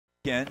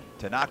again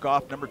to knock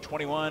off number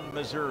 21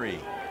 Missouri.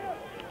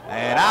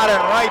 And out in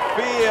right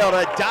field,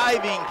 a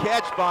diving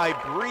catch by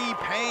Bree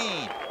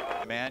Payne.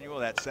 Emmanuel,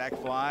 that sac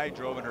fly,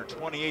 drove in her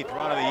 28th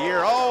run of the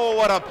year. Oh,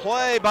 what a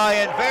play by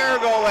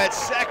Envergo at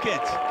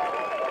second.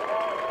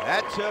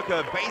 That took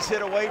a base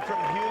hit away from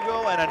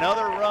Hugo and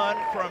another run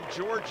from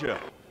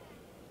Georgia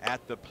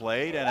at the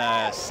plate and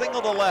a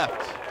single to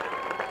left.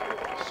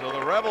 So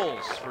the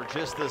Rebels, for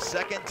just the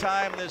second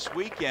time this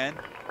weekend,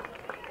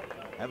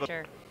 have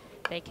a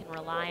they can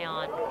rely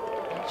on.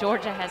 And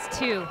Georgia has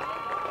two.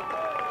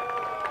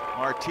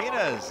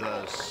 Martinez,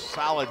 a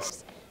solid.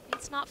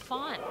 It's not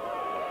fun.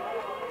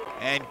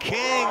 And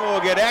King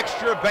will get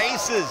extra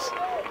bases.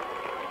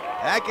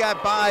 That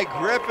got by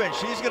Griffin.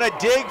 She's going to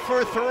dig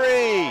for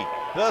three.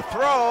 The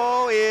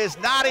throw is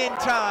not in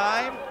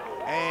time.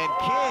 And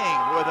King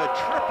with a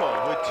triple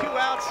with 2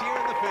 outs here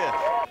in the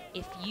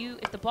fifth.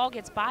 If the ball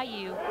gets by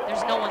you,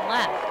 there's no one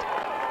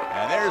left.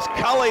 And there's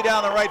Cully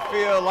down the right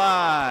field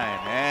line.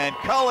 And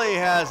Cully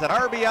has an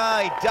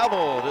RBI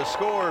double to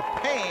score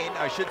Payne,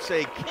 I should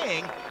say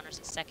King.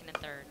 Second and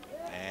third.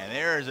 And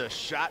there's a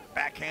shot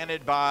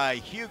backhanded by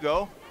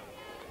Hugo.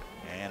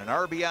 And an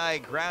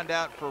RBI ground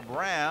out for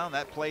Brown.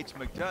 That plates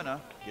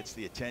McDonough. Gets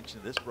the attention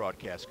of this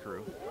broadcast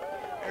crew.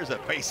 There's a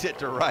base hit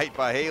to right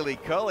by Haley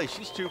Cully.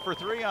 She's 2 for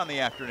 3 on the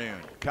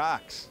afternoon.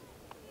 Cox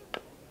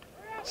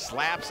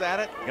slaps at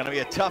it. Going to be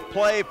a tough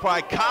play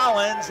by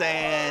Collins,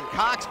 and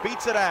Cox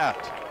beats it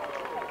out.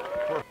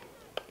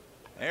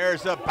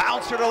 There's a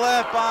bouncer to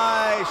left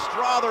by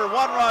Strother. 1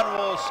 run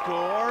will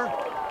score.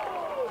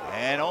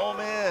 And Ole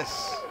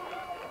Miss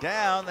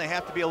down. They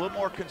have to be a little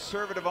more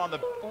conservative on the.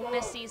 Ole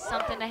Miss sees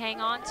something to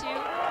hang on to.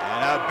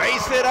 And a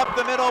base hit up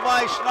the middle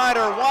by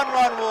Schneider. 1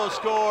 run will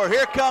score.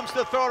 Here comes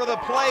the throw to the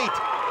plate.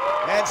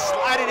 And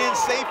sliding in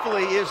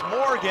safely is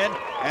Morgan.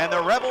 And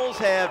the Rebels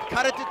have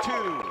cut it to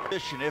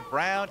 2. If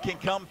Brown can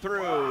come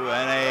through.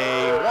 And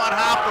a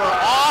one-hopper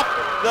off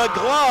the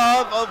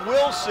glove of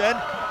Wilson.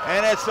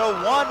 And it's a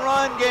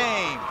 1-run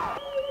game.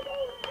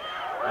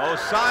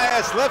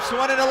 Osias lifts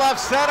one into left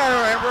center,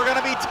 and we're going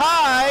to be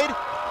tied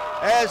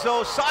as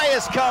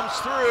Osias comes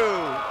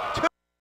through.